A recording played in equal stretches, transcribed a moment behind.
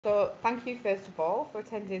So thank you first of all for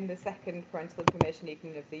attending the second parental information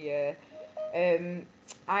evening of the year. Um,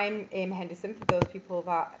 I'm Amy Henderson for those people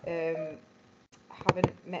that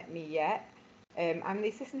haven't met me yet. I'm the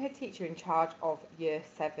assistant head teacher in charge of year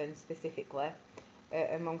 7 specifically,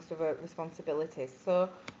 amongst other responsibilities. So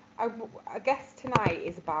I guess tonight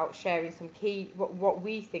is about sharing some key, what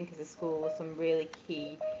we think as a school are some really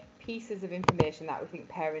key pieces of information that we think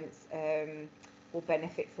parents will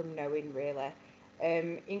benefit from knowing really.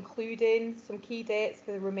 Including some key dates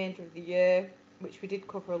for the remainder of the year, which we did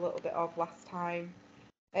cover a little bit of last time.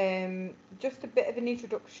 Just a bit of an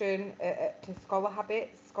introduction to scholar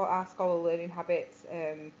habits, our scholar learning habits.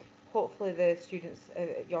 Hopefully the students,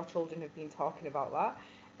 your children have been talking about that.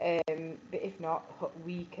 But if not,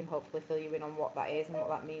 we can hopefully fill you in on what that is and what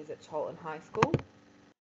that means at Chorlton High School.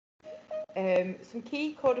 Some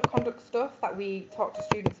key code of conduct stuff that we talk to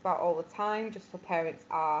students about all the time, just so parents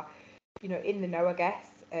are, in the know, I guess,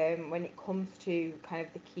 when it comes to kind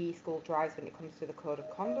of the key school drives when it comes to the code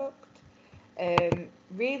of conduct.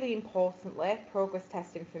 Really importantly, progress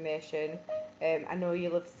test information. I know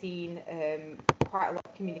you'll have seen quite a lot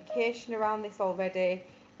of communication around this already.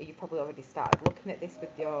 You've probably already started looking at this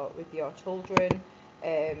with your children.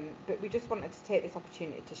 But we just wanted to take this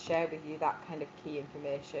opportunity to share with you that kind of key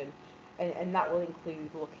information. And that will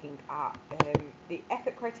include looking at the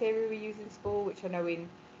effort criteria we use in school, which I know in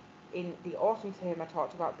the autumn term I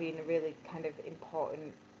talked about being a really kind of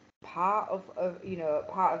important part of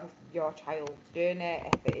your child's journey.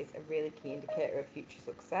 Effort is a really key indicator of future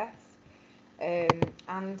success.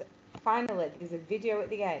 And finally, there's a video at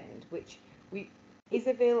the end which we is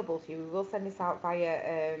available to you. We will send this out via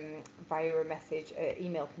a message,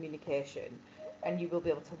 email communication, and you will be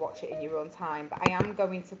able to watch it in your own time. But I am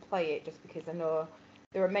going to play it just because I know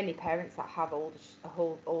there are many parents that have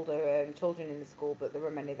older children in the school, but there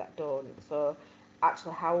are many that don't. So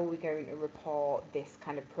actually, how are we going to report this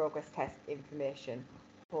kind of progress test information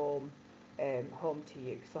home home to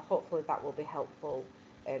you? So hopefully that will be helpful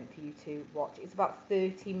for you to watch. It's about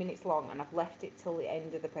 30 minutes long, and I've left it till the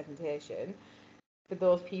end of the presentation. For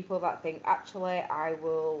those people that think, actually, I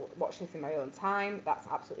will watch this in my own time, that's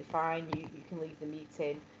absolutely fine. You can leave the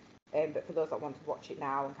meeting. But for those that want to watch it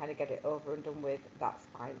now and kind of get it over and done with, that's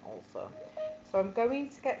fine also. So I'm going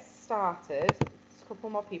to get started. There's a couple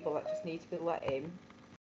more people that just need to be let in.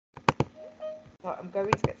 So I'm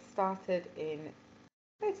going to get started in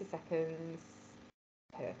 30 seconds.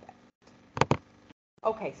 Perfect.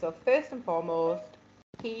 Okay, so first and foremost,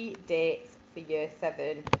 key dates for year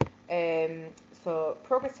 7. So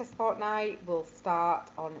progress test fortnight will start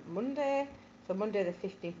on Monday, so Monday the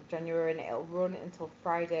 15th of January, and it'll run until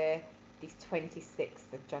Friday the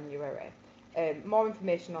 26th of January. More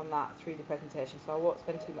information on that through the presentation, so I won't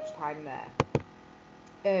spend too much time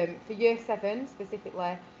there. For year 7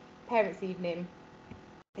 specifically, parents' evening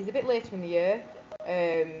is a bit later in the year,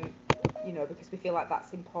 because we feel like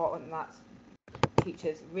that's important, and that's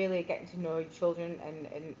teachers really getting to know your children,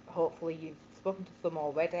 and hopefully you've spoken to some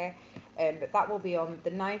already. But that will be on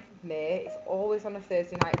the 9th of May. It's always on a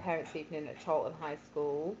Thursday night parents' evening at Chorlton High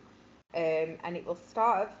School. And it will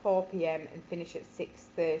start at 4 p.m. and finish at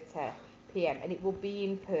 6:30 p.m. and it will be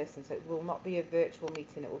in person, so it will not be a virtual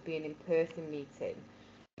meeting, it will be an in-person meeting.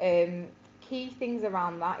 Key things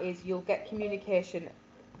around that is you'll get communication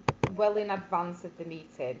well in advance of the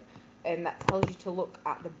meeting, and that tells you to look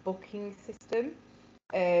at the booking system.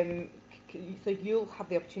 Um, so you'll have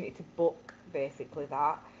the opportunity to book basically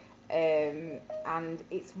that. And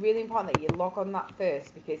it's really important that you log on that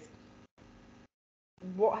first, because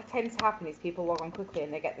what tends to happen is people log on quickly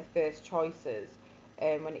and they get the first choices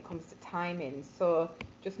when it comes to timing. So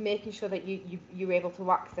just making sure that you're able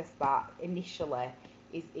to access that initially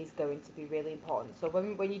is going to be really important. So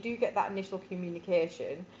when you do get that initial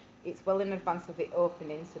communication, it's well in advance of it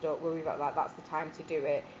opening, so don't worry about that. That's the time to do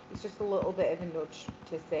it. It's just a little bit of a nudge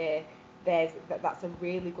to say that's a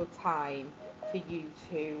really good time for you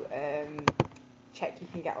to check you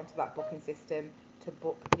can get onto that booking system to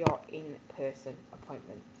book your in-person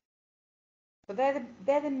appointment. So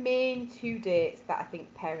they're the main two dates that I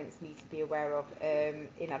think parents need to be aware of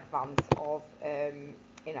in advance of in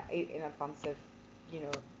advance of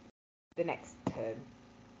the next term.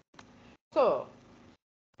 So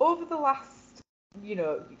over the last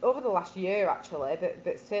over the last year actually,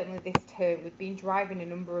 but certainly this term, we've been driving a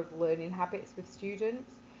number of learning habits with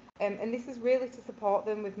students, and this is really to support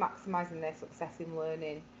them with maximising their success in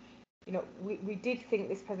learning. We did think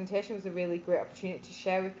this presentation was a really great opportunity to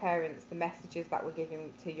share with parents the messages that we're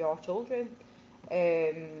giving to your children.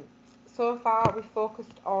 So far, we've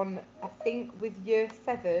focused on, I think, with year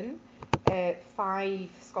 7, 5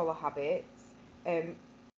 scholar habits. Um,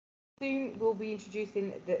 Soon we'll be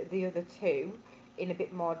introducing the other two in a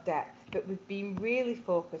bit more depth, but we've been really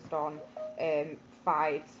focused on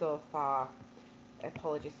 5 so far.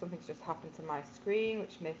 Apologies, something's just happened to my screen,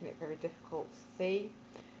 which is making it very difficult to see.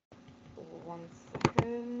 1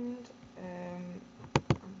 second. I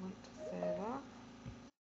want to say that.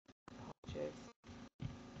 Apologies.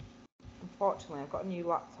 Unfortunately, I've got a new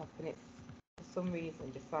laptop and it's for some reason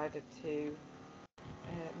decided to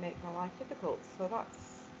make my life difficult. So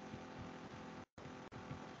that's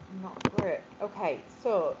not great. Okay,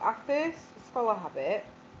 so our first scholar habit.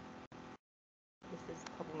 This is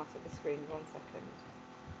problematic. The screen. 1 second.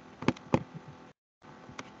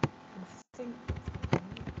 I think.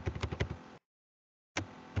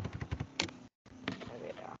 There we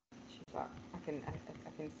are. She's back. I can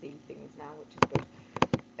see things now, which is good.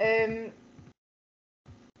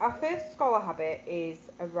 Our first scholar habit is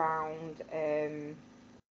around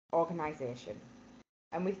organisation,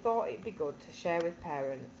 and we thought it'd be good to share with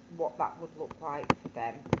parents what that would look like for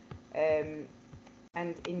them.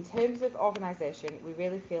 And in terms of organisation, we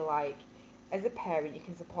really feel like as a parent you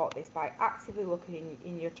can support this by actively looking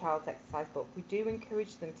in your child's exercise book. We do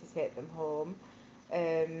encourage them to take them home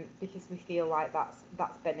because we feel like that's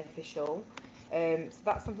beneficial. So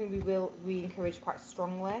that's something we encourage quite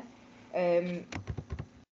strongly. I'm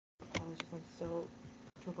still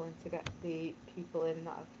struggling to get the people in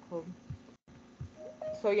that have come.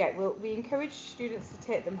 So yeah, we encourage students to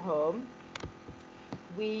take them home.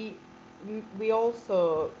 We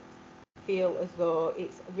also feel as though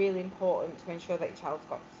it's really important to ensure that your child's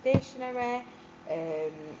got stationery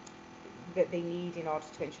that they need in order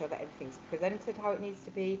to ensure that everything's presented how it needs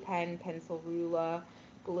to be: pen, pencil, ruler,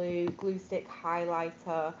 glue stick,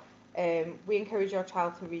 highlighter. We encourage your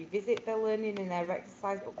child to revisit their learning in their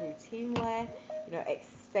exercise book routinely,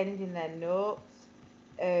 extending their notes.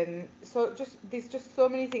 So there's just so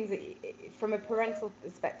many things that, from a parental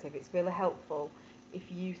perspective, it's really helpful if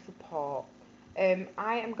you support. I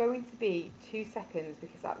am going to be 2 seconds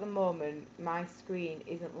because at the moment my screen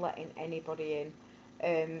isn't letting anybody in.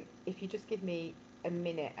 If you just give me a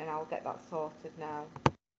minute and I'll get that sorted now.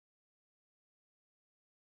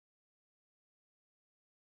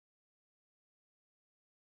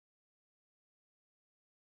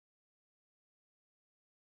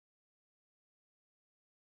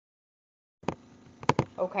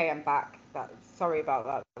 Okay, I'm back. Sorry about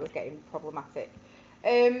that. That was getting problematic.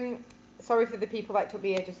 Sorry for the people that took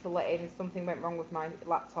me ages to let in. Something went wrong with my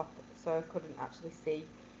laptop, so I couldn't actually see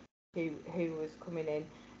who was coming in.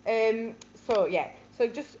 So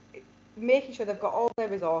just making sure they've got all their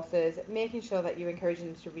resources, making sure that you're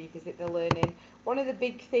encouraging them to revisit their learning. One of the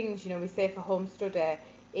big things, we say for home study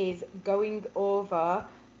is going over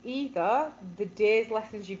either the day's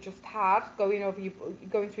lessons you've just had,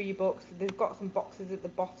 going through your books. They've got some boxes at the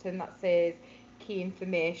bottom that says key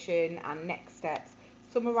information and next steps.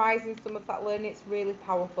 Summarising some of that learning, it's really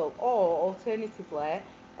powerful. Or alternatively,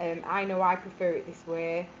 I know I prefer it this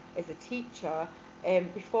way as a teacher.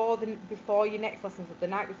 Before your next lesson, so the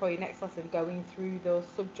night before your next lesson, going through those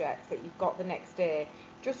subjects that you've got the next day,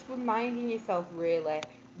 just reminding yourself really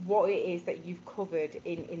what it is that you've covered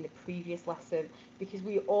in the previous lesson, because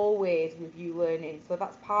we always review learning. So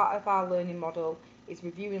that's part of our learning model, is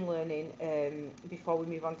reviewing learning before we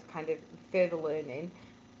move on to kind of further learning.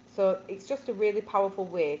 So it's just a really powerful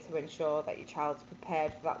way to ensure that your child's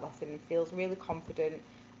prepared for that lesson and feels really confident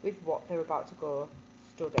with what they're about to go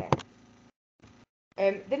study.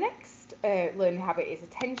 The next learning habit is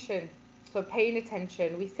attention. So paying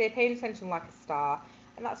attention. We say paying attention like a star,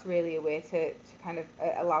 and that's really a way to kind of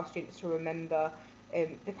allow students to remember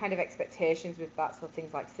the kind of expectations with that. So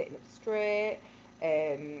things like sitting up straight,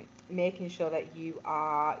 making sure that you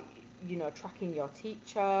are, tracking your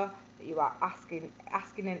teacher, that you are asking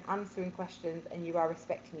and answering questions, and you are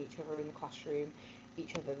respecting each other in the classroom,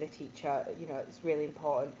 each other, the teacher. It's really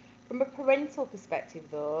important. From a parental perspective,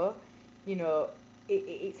 though,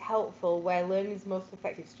 it's helpful. Where learning is most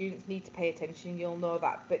effective, students need to pay attention, you'll know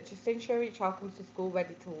that, but just ensure your child comes to school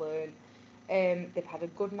ready to learn. They've had a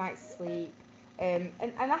good night's sleep, and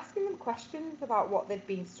asking them questions about what they've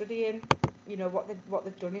been studying, what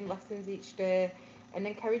they've done in lessons each day, and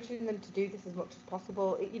encouraging them to do this as much as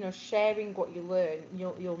possible. Sharing what you learn,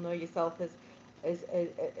 you'll know yourself as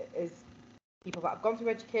people that have gone through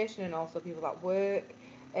education and also people that work,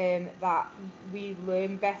 that we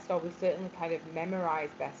learn best, or we certainly kind of memorise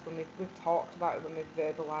best when we've talked about it, when we've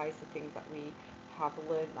verbalised the things that we have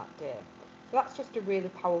learned that day. So that's just a really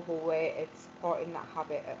powerful way of supporting that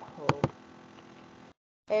habit at home.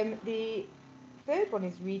 The third one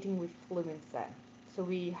is reading with fluency. So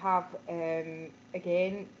we have,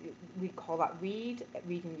 again, we call that reading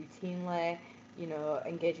routinely,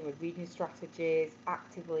 engaging with reading strategies,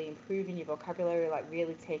 actively improving your vocabulary, like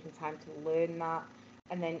really taking time to learn that,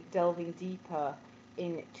 and then delving deeper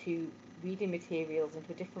into reading materials,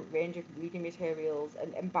 into a different range of reading materials.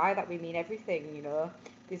 And by that we mean everything.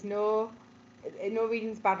 There's no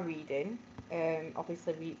reading's bad reading.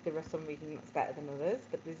 Obviously, there are some reading that's better than others,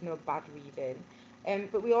 but there's no bad reading.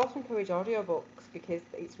 But we also encourage audiobooks because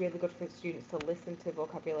it's really good for students to listen to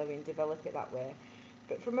vocabulary and develop it that way.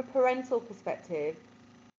 But from a parental perspective,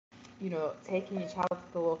 taking your child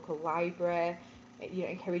to the local library,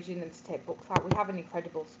 encouraging them to take books out. We have an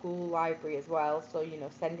incredible school library as well, so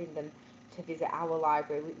sending them to visit our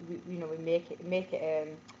library. We make it a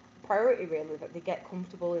priority really that they get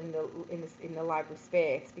comfortable in the library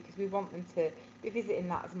space because we want them to be visiting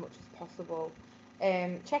that as much as possible.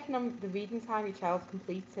 Checking on the reading time your child's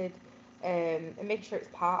completed, and making sure it's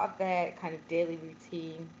part of their kind of daily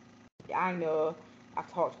routine. I know I've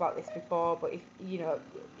talked about this before, but if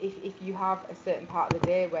you have a certain part of the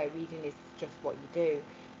day where reading is just what you do,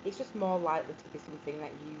 it's just more likely to be something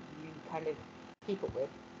that you kind of keep up with,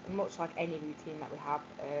 much like any routine that we have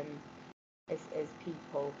as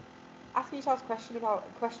people. Asking yourselves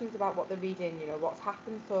questions about what they're reading, what's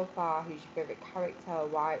happened so far, who's your favourite character,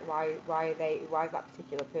 why is that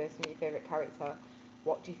particular person your favourite character,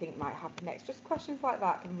 what do you think might happen next? Just questions like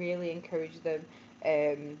that can really encourage them,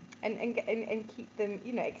 and keep them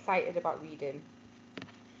excited about reading.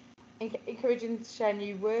 Encouraging to share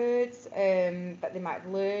new words that they might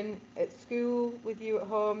learn at school with you at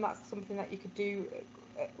home. That's something that you could do,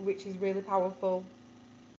 which is really powerful.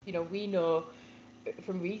 We know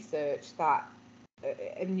from research that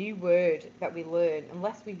a new word that we learn,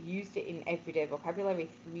 unless we've used it in everyday vocabulary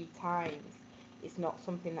 3 times, it's not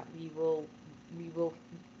something that we will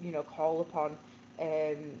call upon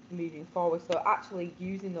moving forward. So actually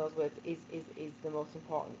using those words is the most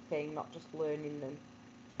important thing, not just learning them.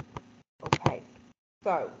 Okay,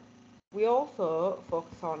 so we also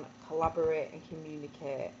focus on collaborate and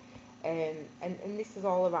communicate, and this is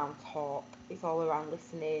all around talk. It's all around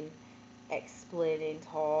listening, explaining,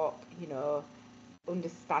 talk,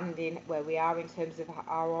 understanding where we are in terms of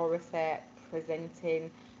our aura set,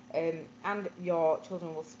 presenting, and your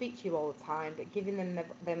children will speak to you all the time, but giving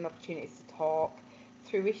them opportunities to talk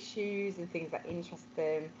through issues and things that interest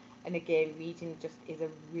them. And again, reading just is a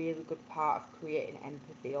really good part of creating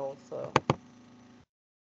empathy also.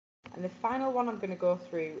 And the final one I'm going to go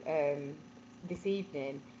through this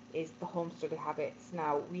evening is the home study habits.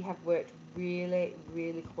 Now, we have worked really,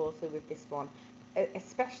 really closely with this one,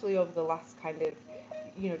 especially over the last kind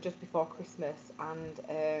of, just before Christmas and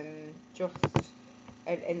just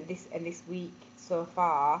and this week so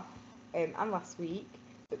far, and last week.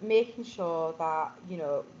 But making sure that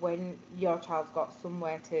when your child's got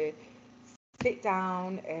somewhere to sit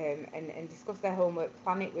down and discuss their homework,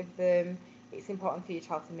 plan it with them. It's important for your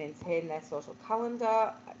child to maintain their social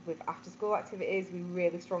calendar with after school activities. We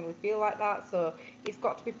really strongly feel like that. So it's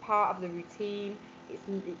got to be part of the routine.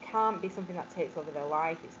 It can't be something that takes over their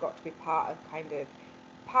life. It's got to be part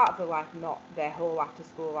of their life, not their whole after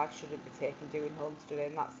school life shouldn't be taken doing home study.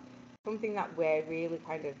 And that's something that we're really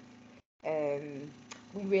kind of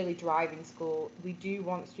we really drive in school. We do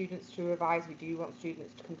want students to revise. We do want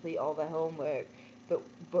students to complete all their homework, but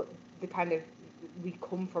the kind of we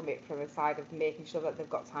come from it from a side of making sure that they've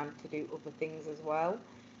got time to do other things as well.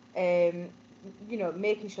 Um,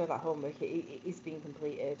 making sure that homework is being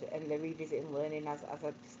completed and they're revisiting learning as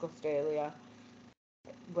I discussed earlier,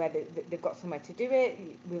 where they've got somewhere to do it.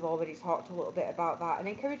 We've already talked a little bit about that, and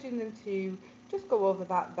encouraging them to just go over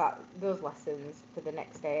those lessons for the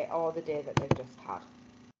next day or the day that they've just had.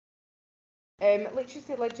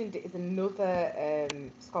 Literacy legend is another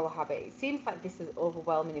scholar habit. It seems like this is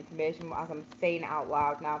overwhelming information as I'm saying it out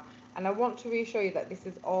loud now, and I want to reassure you that this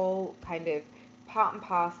is all kind of part and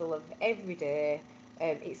parcel of every day.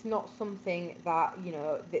 It's not something that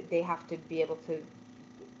that they have to be able to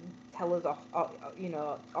tell us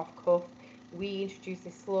off cuff. We introduce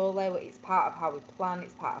this slowly. It's part of how we plan.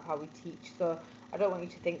 It's part of how we teach. So I don't want you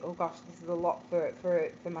to think, oh gosh, this is a lot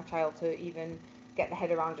for my child to even get the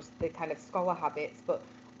head around just the kind of scholar habits. But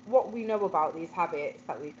what we know about these habits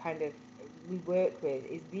that we work with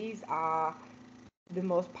is these are the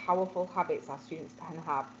most powerful habits our students can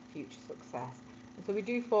have for future success. And so we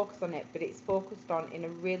do focus on it, but it's focused on in a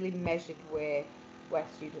really measured way where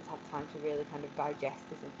students have time to really kind of digest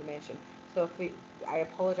this information. So I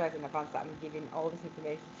apologise in advance that I'm giving all this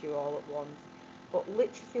information to you all at once. But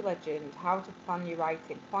literacy legend, how to plan your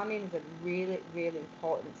writing. Planning is a really, really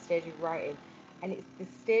important stage of writing. and it's the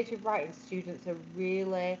stage of writing students are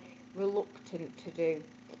really reluctant to do.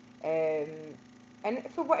 Um, and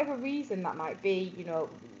for whatever reason that might be,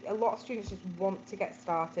 a lot of students just want to get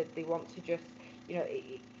started. They want to just,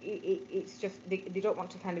 it's just, they don't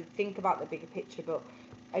want to kind of think about the bigger picture. But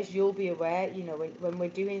as you'll be aware, when we're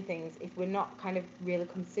doing things, if we're not kind of really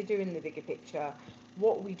considering the bigger picture,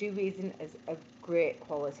 what we do isn't as of great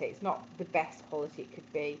quality. It's not the best quality it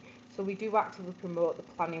could be. So we do actively promote the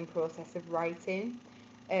planning process of writing.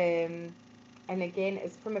 And again,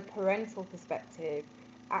 as from a parental perspective,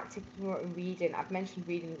 active promoting reading. I've mentioned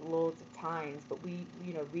reading loads of times, but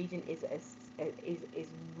reading is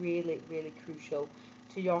really really crucial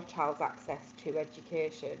to your child's access to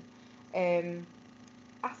education. Um,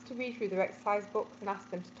 Ask to read through their exercise books and ask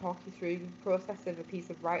them to talk you through the process of a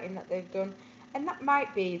piece of writing that they've done. And that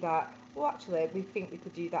might be that, well, actually, we think we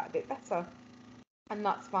could do that a bit better, and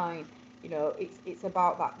that's fine. It's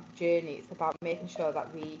about that journey. It's about making sure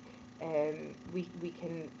that we can apologies,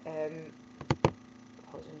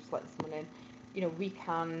 I'm just letting someone in. We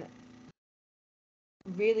can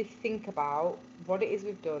really think about what it is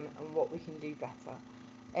we've done and what we can do better.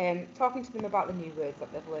 Talking to them about the new words that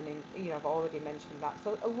they're learning, I've already mentioned that.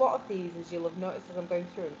 So a lot of these, as you'll have noticed as I'm going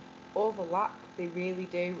through them, overlap. They really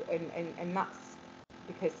do, and that's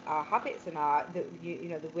because our habits and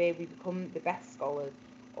the way we become the best scholars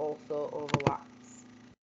also overlaps.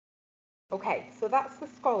 Okay, so that's the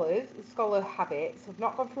scholar habits. I've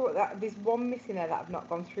not gone through it. There's one missing there that I've not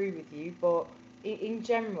gone through with you, but in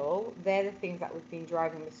general, they're the things that we've been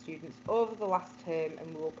driving with students over the last term,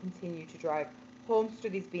 and we will continue to drive. Home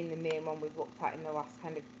studies being the main one we've looked at in the last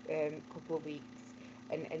kind of couple of weeks,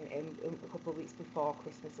 and a couple of weeks before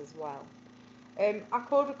Christmas as well. Our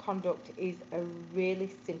code of conduct is a really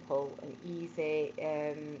simple and easy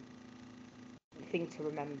thing to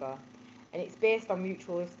remember, and it's based on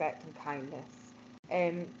mutual respect and kindness.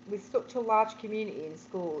 With such a large community in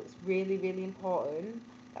school, it's really, really important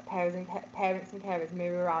that parents and carers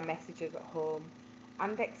mirror our messages at home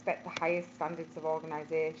and expect the highest standards of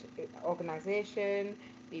organisation,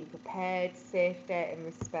 being prepared, safety, and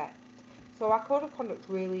respect. So our code of conduct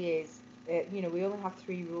really is, we only have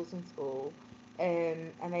 3 rules in school,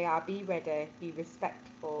 and they are: be ready, be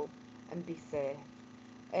respectful, and be safe.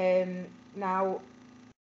 Now,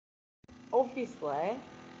 obviously,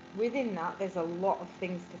 within that, there's a lot of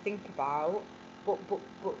things to think about, but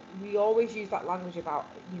we always use that language about,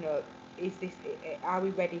 is this, are we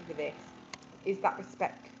ready for this? Is that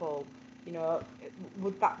respectful?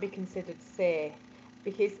 Would that be considered safe?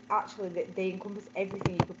 Because actually, they encompass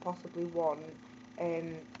everything you could possibly want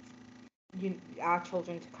our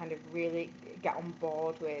children to kind of really get on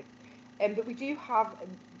board with. But we do have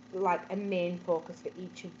like a main focus for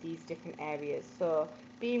each of these different areas. So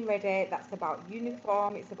being ready, that's about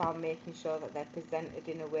uniform. It's about making sure that they're presented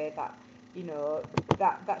in a way that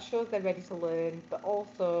that shows they're ready to learn, but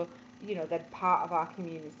also they're part of our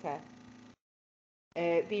community.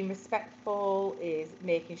 Being respectful is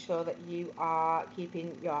making sure that you are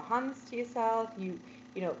keeping your hands to yourself. You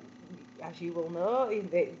know, as you will know,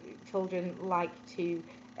 the children like to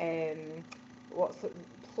what's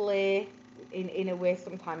play in a way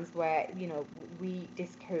sometimes where we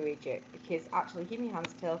discourage it, because actually keeping your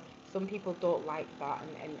hands still, some people don't like that,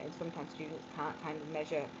 and sometimes students can't kind of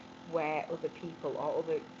measure where other people or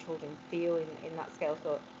other children feel in that scale.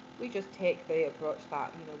 So we just take the approach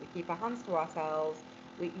that we keep our hands to ourselves.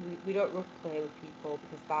 We don't rough play with people,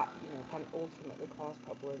 because that can ultimately cause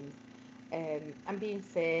problems. And being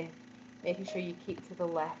safe, making sure you keep to the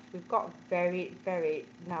left. We've got very, very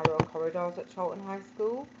narrow corridors at Chorlton High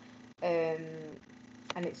School, and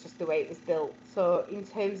it's just the way it was built. So in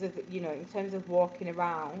terms of walking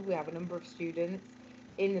around, we have a number of students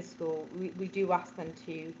in the school. We do ask them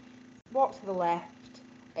to walk to the left,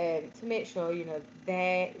 to make sure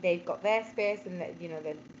they've got their space, and that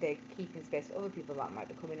they're keeping space for other people that might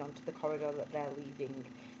be coming onto the corridor that they're leaving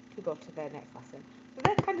to go to their next lesson. So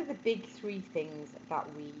they're kind of the big 3 things that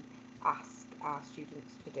we ask our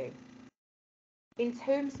students to do. In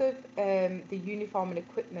terms of the uniform and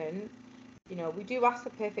equipment, we do ask for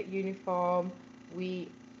perfect uniform. We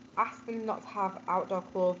ask them not to have outdoor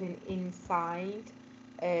clothing inside,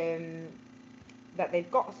 that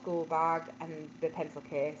they've got a school bag and the pencil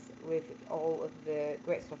case with all of the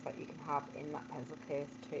great stuff that you can have in that pencil case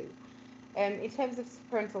too. In terms of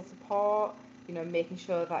parental support, making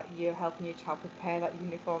sure that you're helping your child prepare that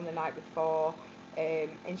uniform the night before,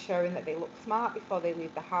 ensuring that they look smart before they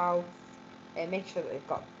leave the house, make sure that they've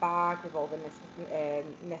got a bag with all the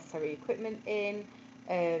necessary equipment in,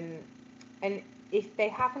 and if they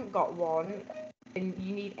haven't got one and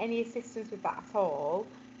you need any assistance with that at all,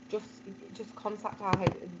 just contact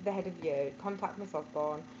the head of year, contact Miss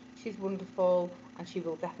Osborne. She's wonderful and she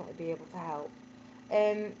will definitely be able to help.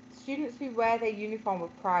 Students who wear their uniform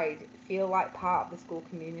with pride feel like part of the school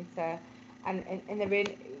community, and they're in,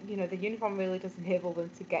 the uniform really does enable them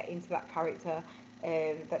to get into that character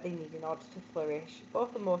that they need in order to flourish,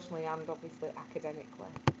 both emotionally and obviously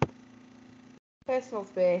academically. Personal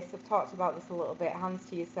space, I've talked about this a little bit, hands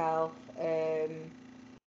to yourself.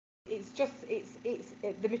 It's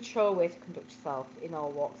the mature way to conduct yourself in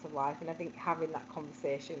all walks of life, and I think having that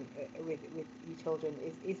conversation with your children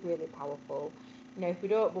is really powerful. If we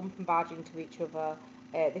don't bump and barge into each other,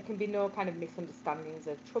 there can be no kind of misunderstandings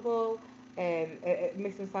of trouble.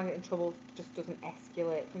 Misunderstanding and trouble just doesn't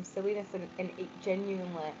escalate from silliness, and it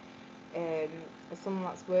genuinely, as someone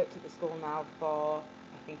that's worked at the school now for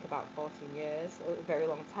I think about 14 years, a very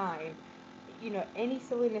long time, any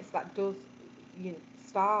silliness that does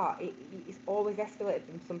start, it's always escalated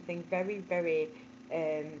from something very, very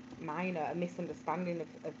minor, a misunderstanding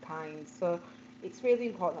of kind. So it's really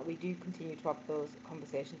important that we do continue to have those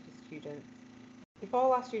conversations with students. If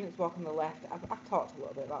all our students walk on the left, I've talked a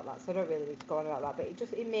little bit about that, so I don't really need to go on about that, but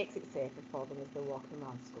it makes it safer for them as they're walking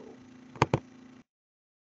around school.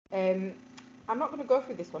 I'm not going to go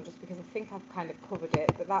through this one just because I think I've kind of covered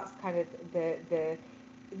it, but that's kind of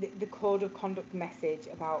the code of conduct message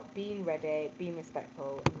about being ready, being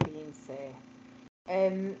respectful, and being safe.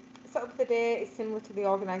 Set up the day is similar to the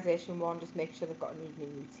organisation one, just make sure they've got an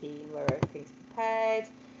evening routine where everything's prepared.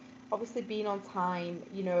 Obviously, being on time,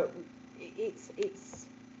 it's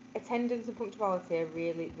attendance and punctuality are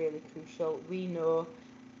really, really crucial. We know,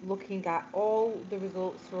 looking at all the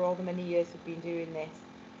results for all the many years we've been doing this,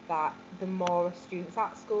 that the more students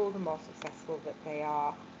at school, the more successful that they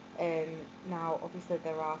are. Now, obviously,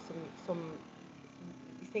 there are some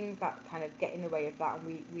things that kind of get in the way of that,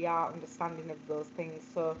 and we are understanding of those things.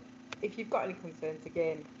 So, if you've got any concerns,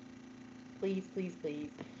 again, please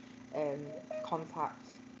contact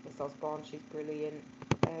Miss Osborne. She's brilliant,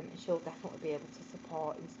 and she'll definitely be able to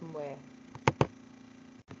support in some way.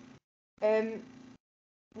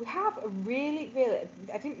 We have a really,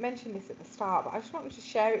 I didn't mention this at the start, but I just wanted to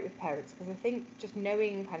share it with parents because I think just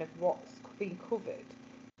knowing kind of what's being covered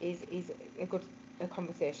is a good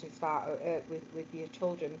conversation start with your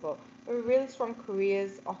children. But there are really strong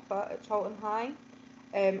careers offer at Chalton High,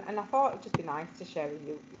 and I thought it'd just be nice to share with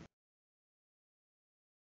you,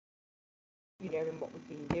 and what we've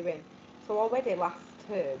been doing. So already last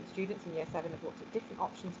term, students in Year 7 have looked at different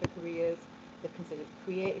options for careers. They've considered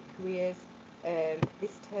creative careers.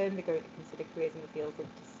 This term they're going to consider careers in the fields of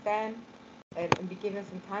STEM, and be given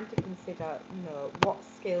some time to consider, what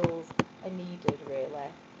skills are needed really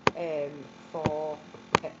for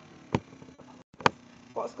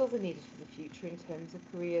what skills are needed for the future in terms of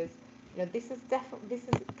careers. This is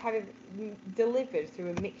kind of delivered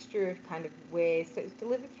through a mixture of kind of ways. So it's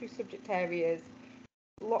delivered through subject areas.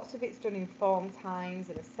 Lots of it's done in form times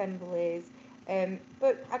and assemblies.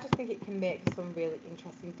 But I just think it can make some really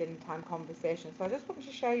interesting dinner time conversations. So I just wanted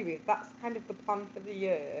to share you with that's kind of the plan for the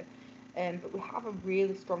year. But we have a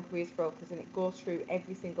really strong careers focus, and it goes through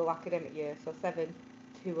every single academic year, so 7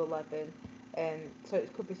 to 11. So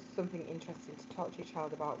it could be something interesting to talk to your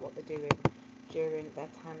child about what they're doing during their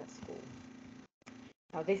time at school.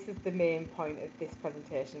 Now this is the main point of this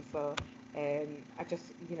presentation, so I just,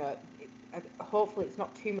 hopefully it's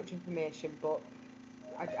not too much information, but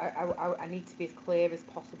I need to be as clear as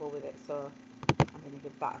possible with it, so I'm going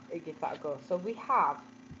to give that a go. So we have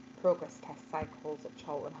progress test cycles at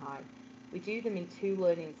Chalton High. We do them in 2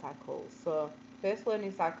 learning cycles. So first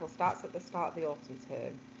learning cycle starts at the start of the autumn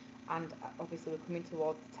term, and obviously we're coming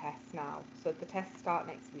towards the tests now. So the tests start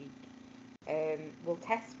next week. We'll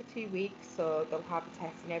test for 2 weeks, so they'll have a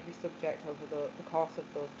test in every subject over the course of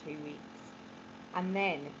those 2 weeks. And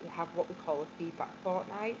then we have what we call a feedback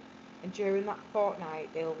fortnight, and during that fortnight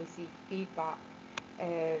they'll receive feedback,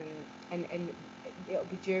 and it'll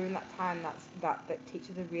be during that time that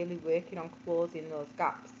teachers are really working on closing those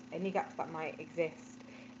gaps, any gaps that might exist,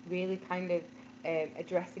 really kind of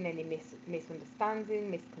addressing any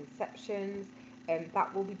misunderstanding, misconceptions, and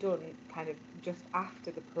that will be done kind of just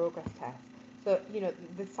after the progress test. So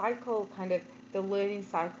the cycle, kind of the learning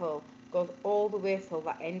cycle, goes all the way till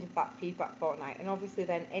the end of that feedback fortnight, and obviously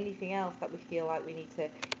then anything else that we feel like we need to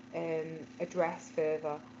address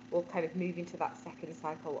further, we'll kind of move into that second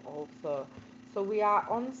cycle also. So we are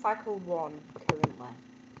on cycle 1 currently.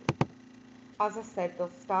 As I said,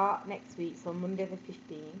 they'll start next week, so Monday the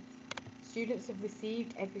 15th. Students have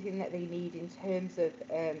received everything that they need in terms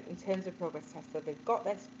of progress tests. So they've got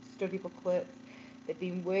their study booklets. They've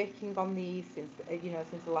been working on these since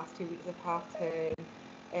the last 2 weeks of half term.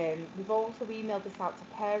 We've also emailed this out to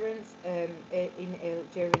parents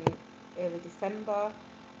during early December.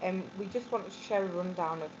 We just wanted to share a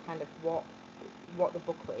rundown of kind of what the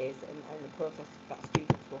booklet is and the process that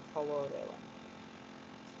students will follow really.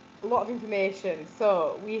 A lot of information.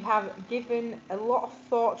 So we have given a lot of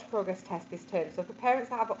thought to progress tests this term. So for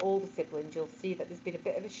parents that have older siblings, you'll see that there's been a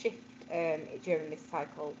bit of a shift during this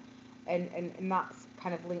cycle, and that's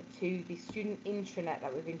kind of linked to the student intranet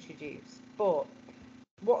that we've introduced. But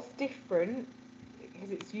what's different,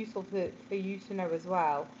 because it's useful for you to know as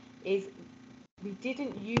well, is we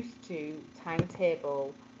didn't used to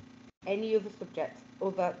timetable any other subjects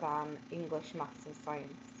other than English, maths and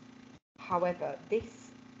science. However, this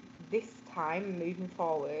time, moving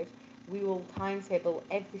forward, we will timetable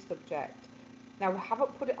every subject. Now, we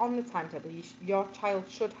haven't put it on the timetable, your child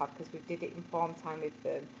should have, because we did it in form time with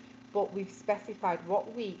them, but we've specified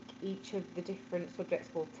what week each of the different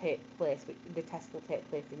subjects will take place, the test will take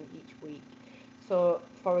place in each week. So,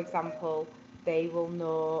 for example, they will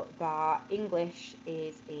know that English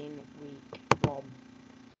is in week 1.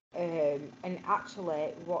 And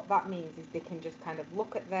actually, what that means is they can just kind of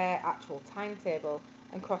look at their actual timetable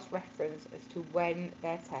and cross-reference as to when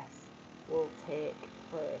their tests will take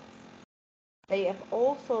place. They have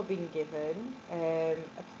also been given a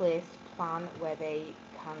place to plan where they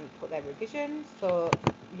can put their revision, so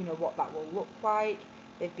you know what that will look like.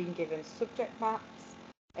 They've been given subject maps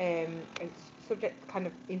and subject kind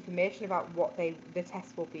of information about what the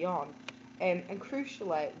test will be on. And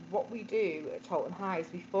crucially, what we do at Chalton High is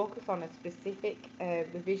we focus on a specific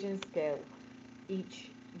revision skill each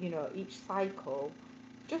cycle,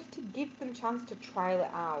 just to give them chance to trial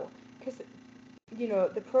it out. Because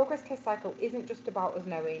the progress test cycle isn't just about us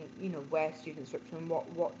knowing where students are up to and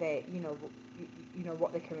what they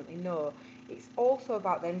what they currently know. It's also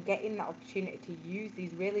about them getting that opportunity to use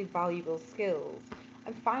these really valuable skills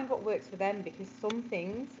and find what works for them, because some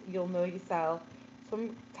things, you'll know yourself,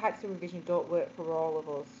 some types of revision don't work for all of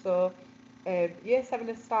us. So year 7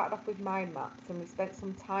 has started off with mind maps, and we spent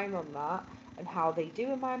some time on that and how they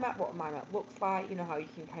do a mind map, what a mind map looks like, how you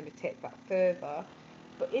can kind of take that further.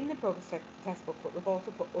 But in the progress test booklet, we've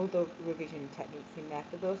also put other revision techniques in there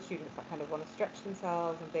for those students that kind of want to stretch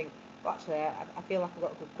themselves and think, well, actually, I feel like I've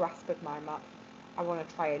got a good grasp of mind map. I want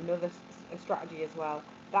to try another strategy as well.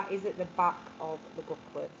 That is at the back of the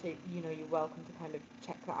booklet, so you're welcome to kind of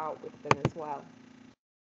check that out with them as well.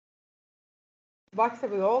 Like I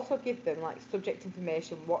said, we also give them like subject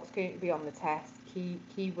information, what's going to be on the test,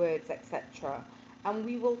 keywords, etc. And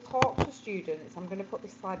we will talk to students. I'm going to put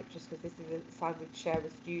this slide up just because this is a slide we'd share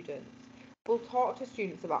with students. We'll talk to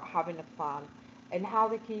students about having a plan and how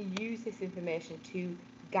they can use this information to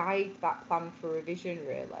guide that plan for revision,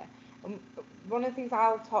 really. And one of the things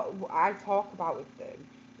I talk about with them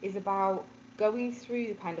is about going through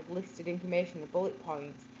the kind of listed information, the bullet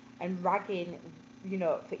points, and ragging,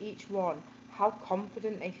 for each one, how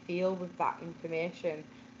confident they feel with that information.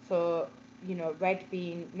 So, red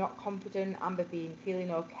being not confident, amber being feeling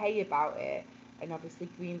okay about it, and obviously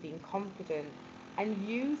green being confident. And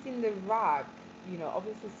using the rag,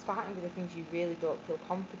 obviously starting with the things you really don't feel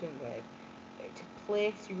confident with, to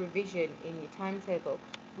place your revision in your timetable.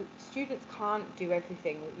 Students can't do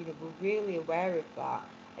everything, we're really aware of that.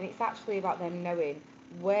 And it's actually about them knowing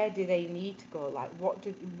where do they need to go, like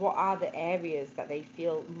what are the areas that they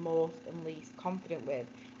feel most and least confident with,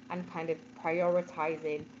 and kind of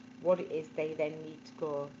prioritizing what it is they then need to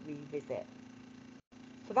go revisit.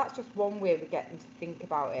 So that's just one way we get them to think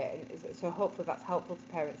about it, and so hopefully that's helpful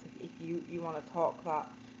to parents if you want to talk that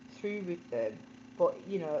through with them. But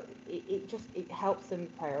it helps them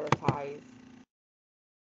prioritize.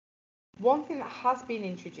 One thing that has been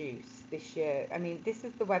introduced this year, I mean, this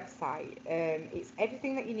is the website. It's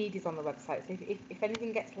everything that you need is on the website. So if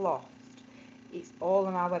anything gets lost, it's all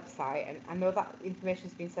on our website. And I know that information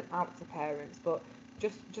has been sent out to parents, but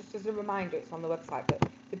just as a reminder, it's on the website. But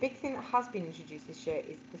the big thing that has been introduced this year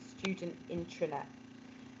is the student intranet.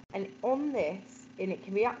 And on this, and it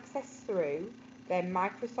can be accessed through their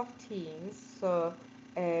Microsoft Teams. So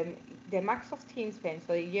their Microsoft Teams page,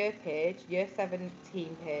 so the year page, year 7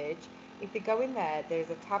 team page. If they go in there,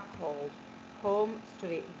 there's a tab called Home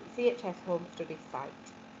Study, CHS Home Study Site.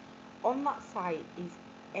 On that site is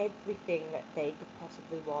everything that they could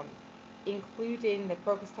possibly want, including the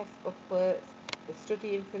progress test booklets, the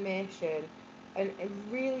study information, and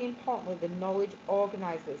really importantly, the knowledge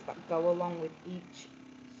organisers that go along with each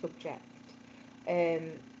subject.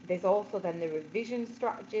 There's also then the revision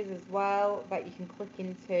strategies as well that you can click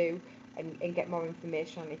into and get more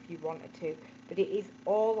information on if you wanted to. But it is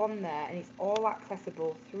all on there, and it's all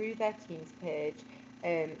accessible through their Teams page,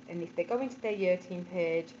 And if they go into their year team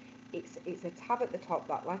page, it's a tab at the top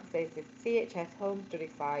that, like I say, says CHS Home Study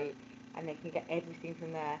Site, and they can get everything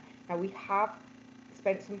from there. Now, we have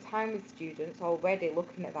spent some time with students already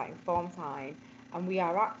looking at that in form time, and we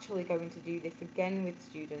are actually going to do this again with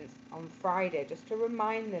students on Friday, just to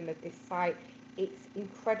remind them of this site. It's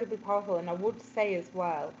incredibly powerful, and I would say as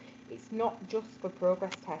well, it's not just for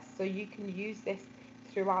progress tests, so you can use this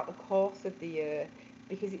throughout the course of the year,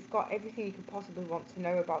 because it's got everything you could possibly want to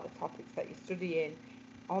know about the topics that you're studying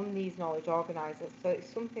on these knowledge organisers. So it's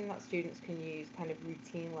something that students can use kind of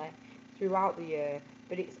routinely throughout the year,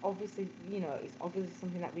 but it's obviously, it's obviously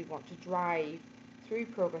something that we want to drive through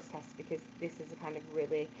progress tests, because this is a kind of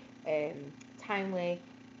really timely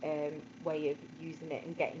way of using it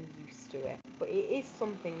and getting used to it. But it is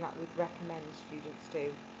something that we'd recommend students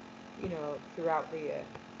do, throughout the year.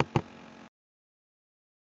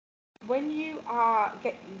 When you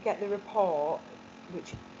get the report,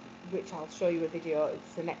 which I'll show you a video,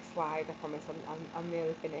 it's the next slide, I promise, I'm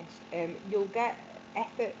nearly finished. You'll get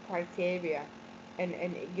effort criteria,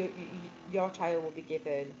 and your child will be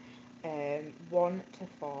given 1 to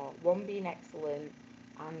 4, 1 being excellent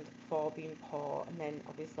and 4 being poor, and then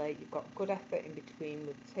obviously you've got good effort in between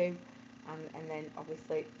with 2, and then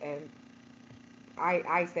obviously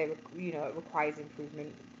I say, it requires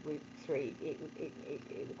improvement with 3. It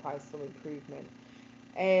requires some improvement.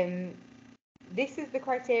 This is the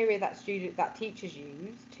criteria that teachers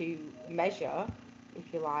use to measure,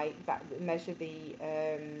 if you like, that measure the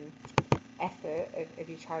effort of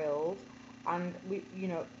your child, and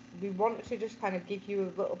we want to just kind of give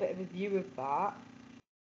you a little bit of a view of that,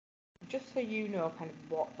 just so you know kind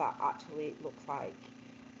of what that actually looks like.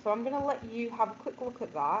 So I'm going to let you have a quick look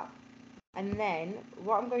at that. And then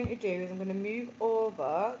what I'm going to do is I'm going to move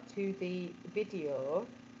over to the video,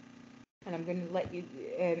 and I'm going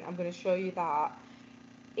to I'm going to show you that.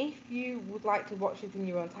 If you would like to watch this in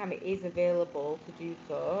your own time, it is available to do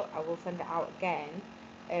so. I will send it out again.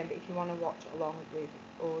 But if you want to watch along with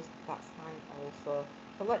us, that's fine also.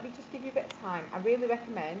 So let me just give you a bit of time. I really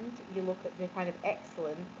recommend you look at the kind of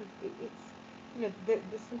excellent, because it's,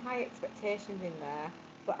 there's some high expectations in there,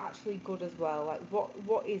 but actually good as well. Like,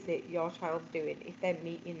 what is it your child's doing if they're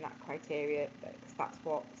meeting that criteria? Because that's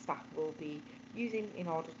what staff will be using in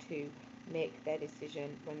order to make their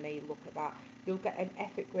decision when they look at that. You'll get an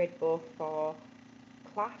effort grade both for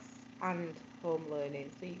class and home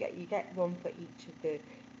learning. So you get one for each of the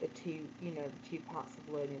two, the 2 parts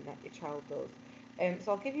of learning that your child does.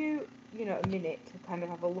 So I'll give you, a minute to kind of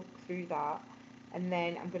have a look through that, and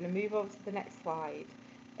then I'm going to move over to the next slide.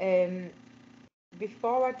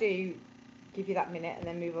 Before I do give you that minute and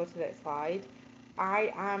then move over to the next slide,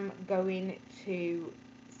 I am going to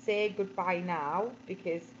say goodbye now,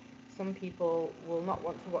 because some people will not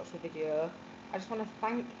want to watch the video. I just want to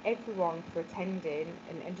thank everyone for attending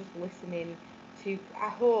and just listening to, I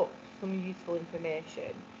hope, some useful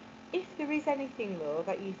information. If there is anything though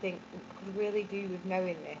that you think could really do with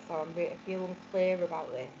knowing this, or I feel unclear about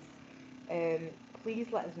this, please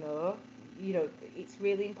let us know. It's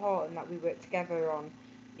really important that we work together on,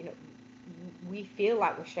 we feel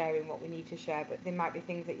like we're sharing what we need to share, but there might be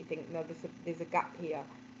things that you think, no, there's a gap here.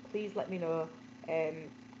 Please let me know.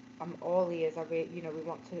 I'm all ears. We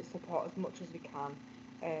want to support as much as we can.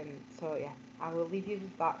 So yeah, I will leave you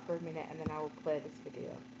with that for a minute, and then I will play this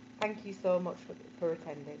video. Thank you so much for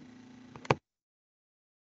attending.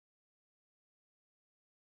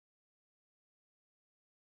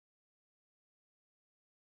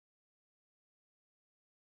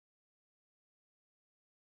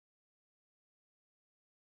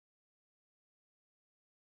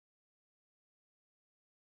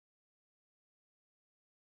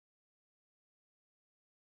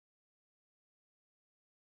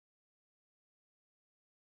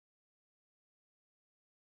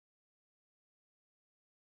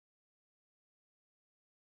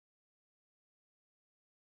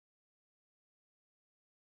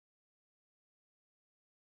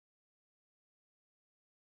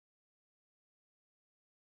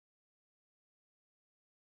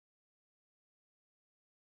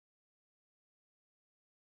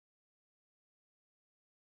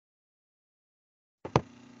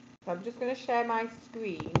 So I'm just going to share my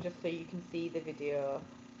screen just so you can see the video.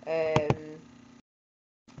 I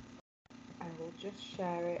will just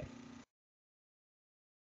share it.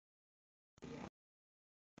 Yeah.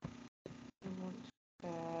 I want to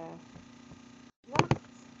share that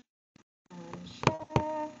and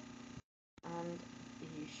share, and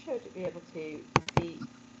you should be able to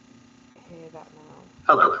hear that now.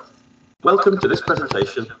 Hello. Welcome to this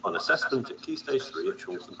presentation on assessment at Key Stage 3 at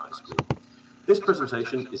Chorlton High School. This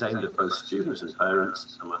presentation is aimed at both students and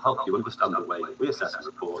parents and will help you understand the way that we assess and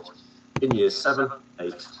report in years 7,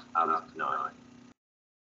 8 and 9.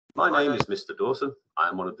 My name is Mr. Dawson. I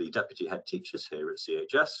am one of the deputy head teachers here at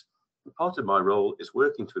CHS, and part of my role is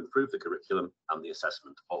working to improve the curriculum and the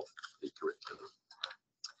assessment of the curriculum.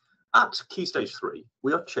 At Key Stage 3,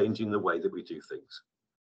 we are changing the way that we do things.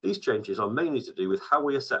 These changes are mainly to do with how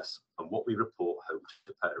we assess and what we report home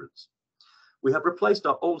to parents. We have replaced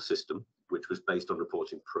our old system, which was based on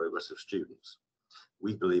reporting progress of students.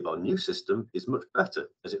 We believe our new system is much better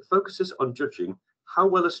as it focuses on judging how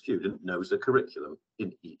well a student knows the curriculum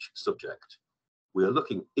in each subject. We are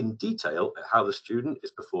looking in detail at how the student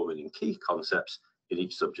is performing in key concepts in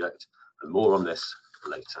each subject, and more on this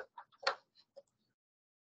later.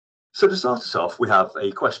 So to start us off, we have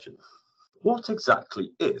a question. What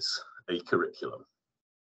exactly is a curriculum?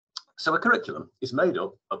 So a curriculum is made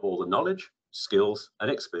up of all the knowledge, skills and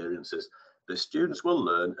experiences that students will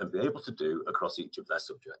learn and be able to do across each of their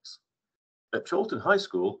subjects. At Chorlton High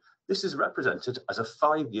School, this is represented as a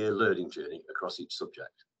 5-year learning journey across each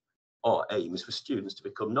subject. Our aim is for students to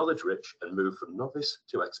become knowledge rich and move from novice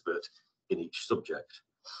to expert in each subject.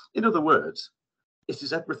 In other words, it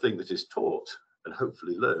is everything that is taught and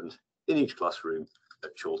hopefully learned in each classroom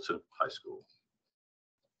at Chorlton High School.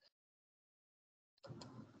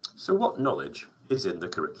 So what knowledge is in the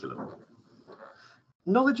curriculum?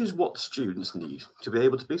 Knowledge is what students need to be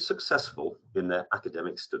able to be successful in their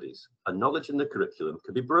academic studies, and knowledge in the curriculum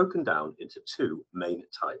can be broken down into 2 main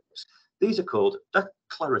types. These are called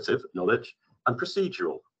declarative knowledge and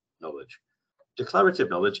procedural knowledge. Declarative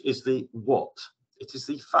knowledge is the what. It is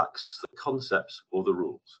the facts, the concepts or the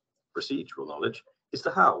rules. Procedural knowledge is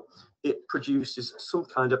the how. It produces some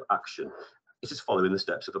kind of action. It is following the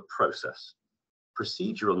steps of a process.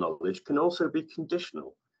 Procedural knowledge can also be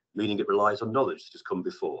conditional, meaning it relies on knowledge that has come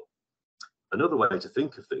before. Another way to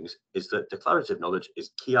think of things is that declarative knowledge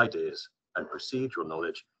is key ideas and procedural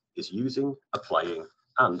knowledge is using, applying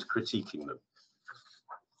and critiquing them.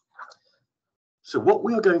 So what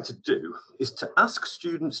we are going to do is to ask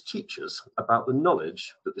students' teachers about the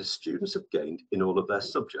knowledge that the students have gained in all of their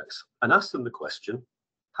subjects and ask them the question,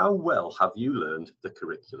 how well have you learned the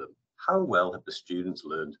curriculum? How well have the students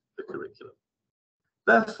learned the curriculum?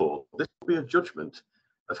 Therefore, this will be a judgment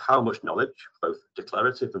of how much knowledge, both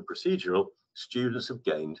declarative and procedural, students have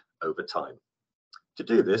gained over time. To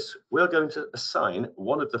do this, we are going to assign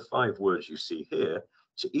one of the 5 words you see here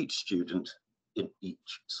to each student in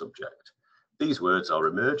each subject. These words are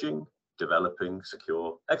emerging, developing,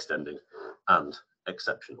 secure, extending, and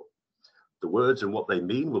exceptional. The words and what they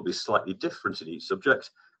mean will be slightly different in each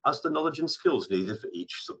subject as the knowledge and skills needed for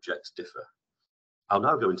each subject differ. I'll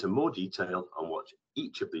now go into more detail on what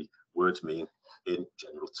each of the words mean in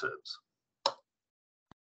general terms.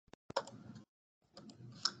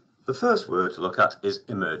 The first word to look at is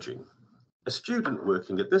emerging. A student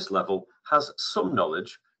working at this level has some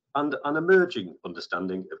knowledge and an emerging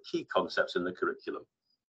understanding of key concepts in the curriculum.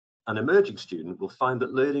 An emerging student will find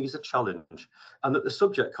that learning is a challenge and that the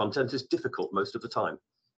subject content is difficult most of the time.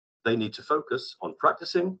 They need to focus on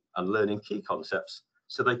practicing and learning key concepts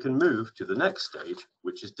so they can move to the next stage,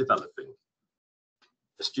 which is developing.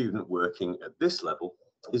 A student working at this level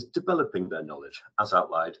is developing their knowledge as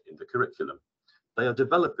outlined in the curriculum. They are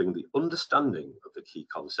developing the understanding of the key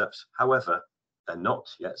concepts, however, they're not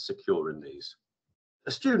yet secure in these.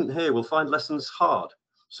 A student here will find lessons hard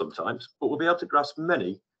sometimes, but will be able to grasp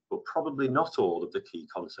many, but probably not all of the key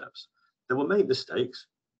concepts. They will make mistakes,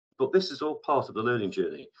 but this is all part of the learning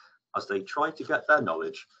journey as they try to get their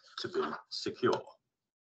knowledge to be secure.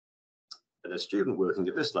 And a student working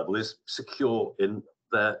at this level is secure in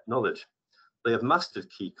their knowledge. They have mastered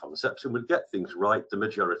key concepts and will get things right the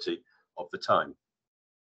majority of the time.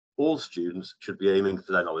 All students should be aiming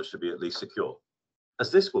for their knowledge to be at least secure,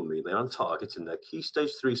 as this will mean they are on target in their Key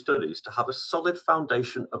Stage 3 studies to have a solid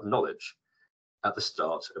foundation of knowledge at the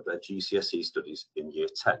start of their GCSE studies in Year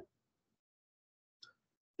 10.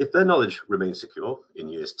 If their knowledge remains secure in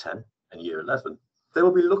Years 10 and Year 11, they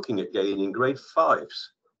will be looking at gaining Grade 5s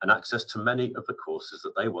and access to many of the courses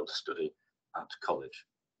that they want to study at college.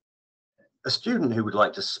 A student who would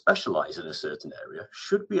like to specialise in a certain area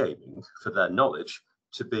should be aiming for their knowledge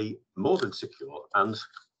to be more than secure and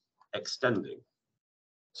extending.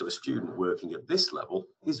 So a student working at this level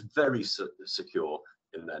is very secure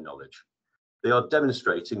in their knowledge. They are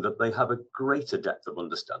demonstrating that they have a greater depth of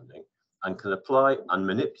understanding and can apply and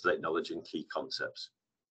manipulate knowledge in key concepts.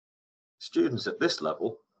 Students at this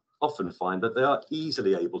level often find that they are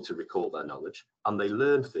easily able to recall their knowledge and they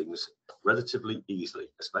learn things relatively easily,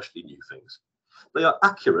 especially new things. They are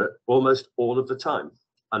accurate almost all of the time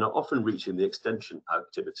and are often reaching the extension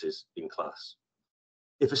activities in class.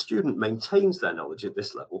 If a student maintains their knowledge at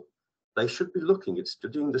this level, they should be looking at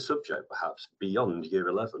studying the subject perhaps beyond year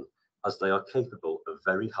 11, as they are capable of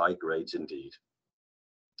very high grades indeed.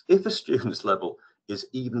 If a student's level is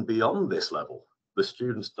even beyond this level, the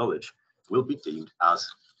student's knowledge will be deemed as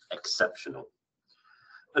exceptional.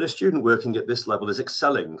 And a student working at this level is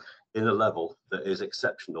excelling in a level that is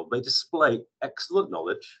exceptional. They display excellent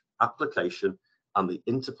knowledge, application, and the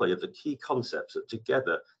interplay of the key concepts that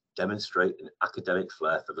together demonstrate an academic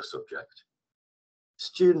flair for the subject.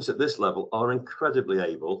 Students at this level are incredibly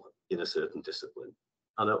able in a certain discipline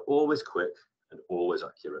and are always quick and always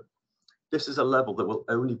accurate. This is a level that will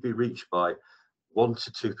only be reached by 1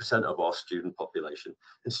 to 2% of our student population,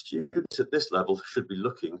 and students at this level should be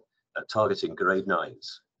looking at targeting grade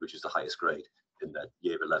 9s, which is the highest grade in their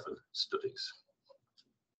year 11 studies.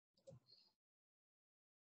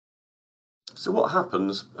 So what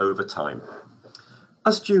happens over time?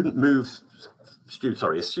 As students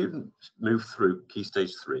move through Key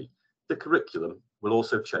Stage 3, the curriculum will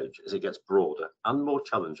also change as it gets broader and more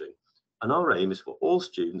challenging. And our aim is for all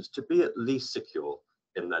students to be at least secure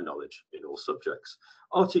in their knowledge in all subjects.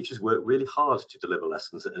 Our teachers work really hard to deliver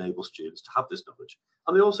lessons that enable students to have this knowledge.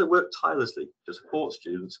 And they also work tirelessly to support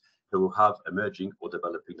students who have emerging or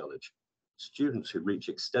developing knowledge. Students who reach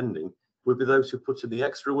extending will be those who put in the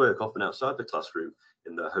extra work often outside the classroom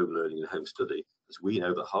in their home learning and home study, as we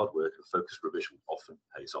know that hard work and focused revision often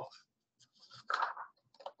pays off.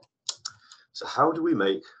 So how do we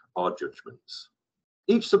make our judgments?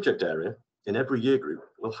 Each subject area in every year group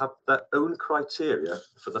will have their own criteria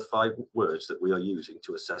for the 5 words that we are using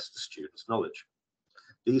to assess the student's knowledge.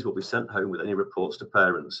 These will be sent home with any reports to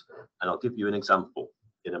parents, and I'll give you an example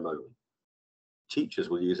in a moment. Teachers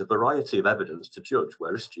will use a variety of evidence to judge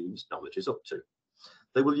where a student's knowledge is up to.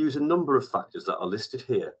 They will use a number of factors that are listed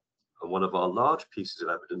here, and one of our large pieces of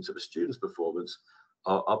evidence of a student's performance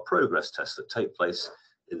are our progress tests that take place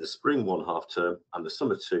in the spring 1 half term and the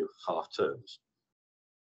summer 2 half terms.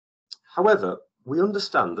 However, we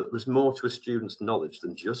understand that there's more to a student's knowledge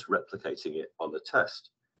than just replicating it on the test,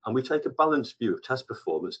 and we take a balanced view of test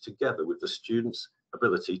performance together with the student's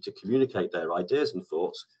ability to communicate their ideas and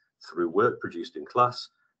thoughts through work produced in class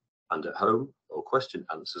and at home, or question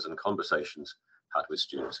answers and conversations had with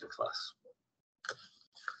students in class.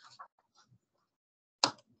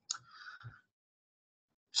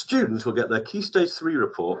 Students will get their Key Stage 3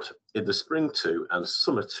 report in the spring 2 and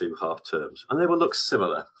summer 2 half terms, and they will look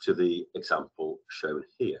similar to the example shown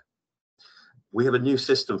here. We have a new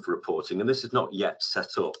system for reporting, and this is not yet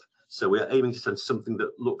set up, so we are aiming to send something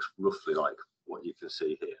that looks roughly like what you can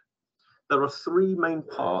see here. There are 3 main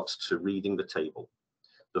parts to reading the table.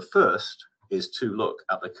 The first is to look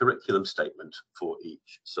at the curriculum statement for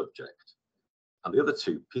each subject, and the other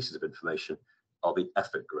 2 pieces of information are the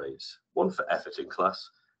effort grades, one for effort in class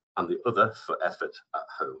and the other for effort at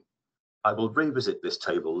home. I will revisit this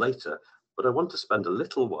table later, but I want to spend a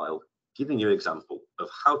little while giving you an example of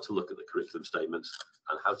how to look at the curriculum statements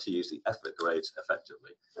and how to use the effort grades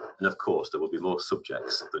effectively. And of course, there will be more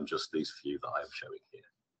subjects than just these few that I'm showing here.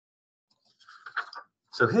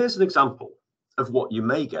 So here's an example of what you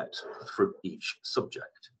may get from each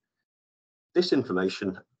subject. This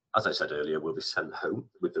information, as I said earlier, will be sent home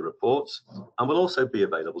with the reports and will also be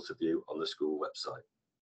available to view on the school website.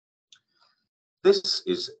 This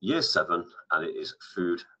is Year 7 and it is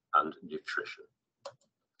food and nutrition,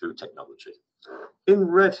 food technology. In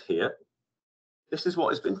red here, this is what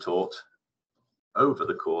has been taught over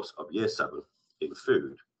the course of Year 7 in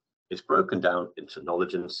food. It's broken down into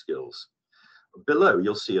knowledge and skills. Below,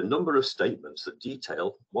 you'll see a number of statements that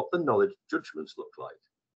detail what the knowledge judgments look like.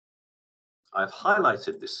 I've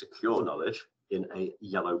highlighted this secure knowledge in a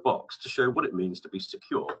yellow box to show what it means to be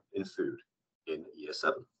secure in food in Year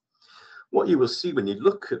 7. What you will see when you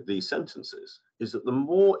look at these sentences is that the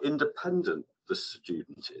more independent the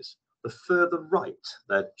student is, the further right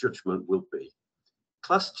their judgment will be.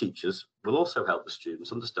 Class teachers will also help the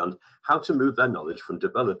students understand how to move their knowledge from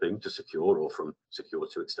developing to secure or from secure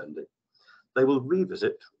to extending. They will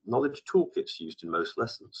revisit knowledge toolkits used in most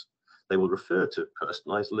lessons. They will refer to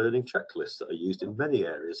personalised learning checklists that are used in many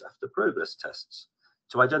areas after progress tests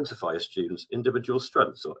to identify a student's individual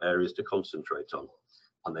strengths or areas to concentrate on.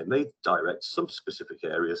 And they may direct some specific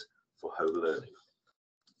areas for home learning.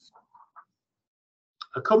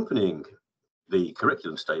 Accompanying the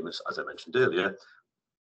curriculum statements, as I mentioned earlier,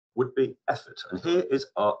 would be effort. And here is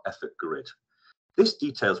our effort grid. This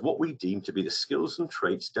details what we deem to be the skills and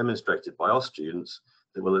traits demonstrated by our students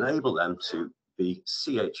that will enable them to be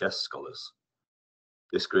CHS scholars.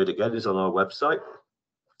 This grid again is on our website,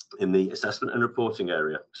 in the assessment and reporting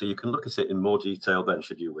area, so you can look at it in more detail then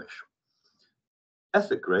should you wish.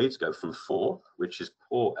 Effort grades go from 4, which is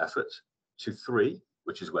poor effort, to 3,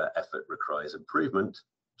 which is where effort requires improvement,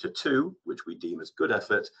 to 2, which we deem as good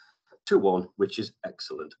effort, to 1, which is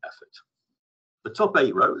excellent effort. The top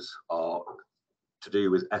 8 rows are to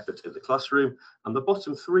do with effort in the classroom, and the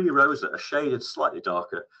bottom 3 rows that are shaded slightly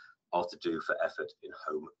darker are to do for effort in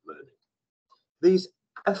home learning. These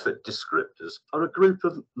effort descriptors are a group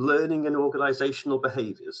of learning and organisational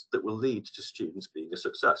behaviours that will lead to students being a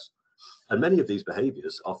success. And many of these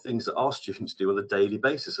behaviours are things that our students do on a daily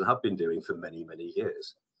basis and have been doing for many, many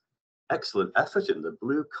years. Excellent effort in the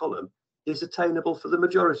blue column is attainable for the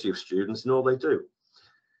majority of students in all they do.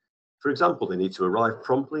 For example, they need to arrive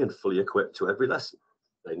promptly and fully equipped to every lesson.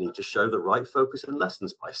 They need to show the right focus in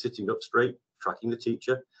lessons by sitting up straight, tracking the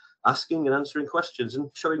teacher, asking and answering questions, and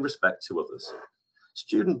showing respect to others.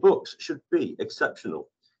 Student books should be exceptional,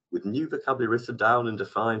 with new vocabulary written down and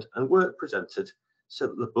defined, and work presented so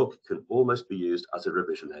that the book can almost be used as a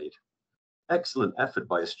revision aid. Excellent effort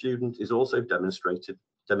by a student is also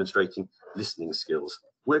demonstrating listening skills,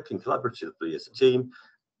 working collaboratively as a team,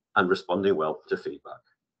 and responding well to feedback.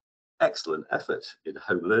 Excellent effort in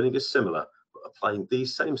home learning is similar, but applying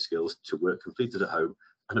these same skills to work completed at home,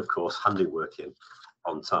 and of course, handing work in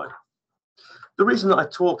on time. The reason that I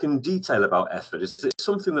talk in detail about effort is that it's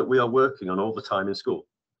something that we are working on all the time in school.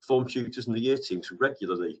 Form tutors and the year teams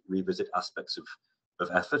regularly revisit aspects of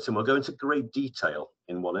effort, and we'll go into great detail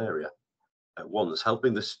in one area at once,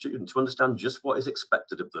 helping the student to understand just what is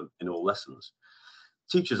expected of them in all lessons.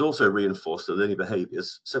 Teachers also reinforce the learning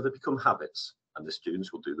behaviours so they become habits, and the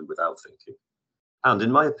students will do them without thinking. And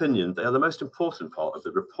in my opinion, they are the most important part of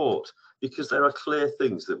the report because there are clear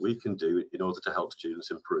things that we can do in order to help students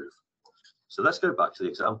improve. So let's go back to the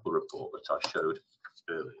example report that I showed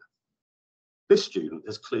earlier. This student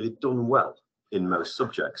has clearly done well in most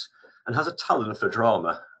subjects and has a talent for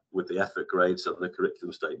drama with the effort grades and the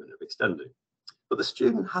curriculum statement of extending. But the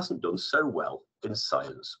student hasn't done so well in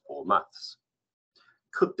science or maths.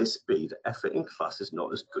 Could this be that effort in class is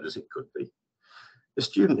not as good as it could be? The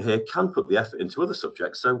student here can put the effort into other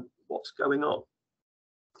subjects, so what's going on?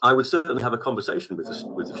 I would certainly have a conversation with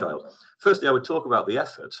the child. Firstly, I would talk about the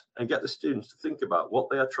effort and get the students to think about what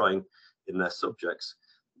they are trying in their subjects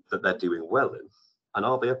that they're doing well in, and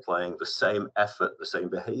are they applying the same effort, the same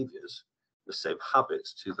behaviours, the same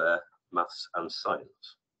habits to their maths and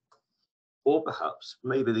science? Or perhaps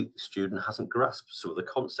maybe the student hasn't grasped some of the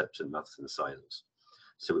concepts in maths and science.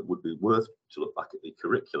 So it would be worth to look back at the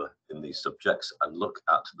curricula in these subjects and look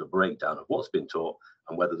at the breakdown of what's been taught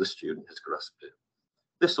and whether the student has grasped it.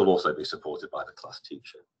 This will also be supported by the class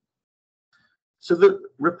teacher. So the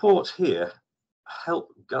reports here help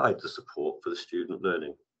guide the support for the student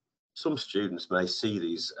learning. Some students may see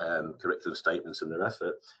these curriculum statements in their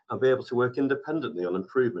effort and be able to work independently on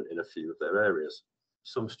improvement in a few of their areas.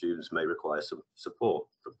 Some students may require some support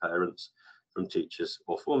from parents, from teachers,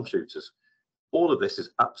 or form tutors. All of this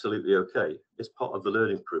is absolutely okay. It's part of the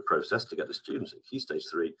learning process to get the students at Key Stage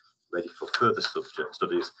 3 ready for further subject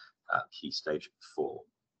studies at Key Stage 4.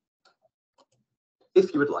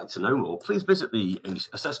 If you would like to know more, please visit the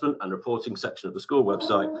assessment and reporting section of the school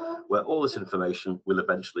website, where all this information will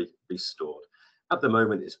eventually be stored. At the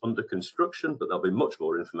moment, it's under construction, but there'll be much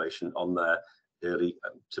more information on there early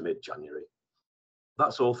to mid-January.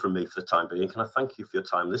 That's all from me for the time being. Can I thank you for your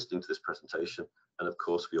time listening to this presentation, and of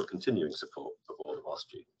course for your continuing support of all of our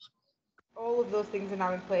students. All of those things are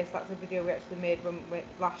now in place. That's a video we actually made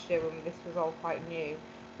last year when this was all quite new,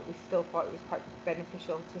 but we still thought it was quite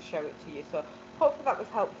beneficial to show it to you. So hopefully that was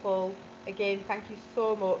helpful. Again, thank you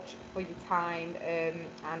so much for your time, and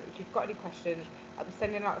if you've got any questions, I'll be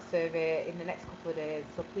sending out a survey in the next couple of days,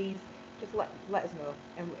 so please just let us know,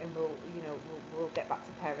 and we'll get back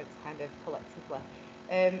to parents kind of collectively.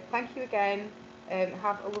 Thank you again.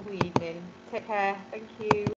 Have a lovely evening. Take care. Thank you.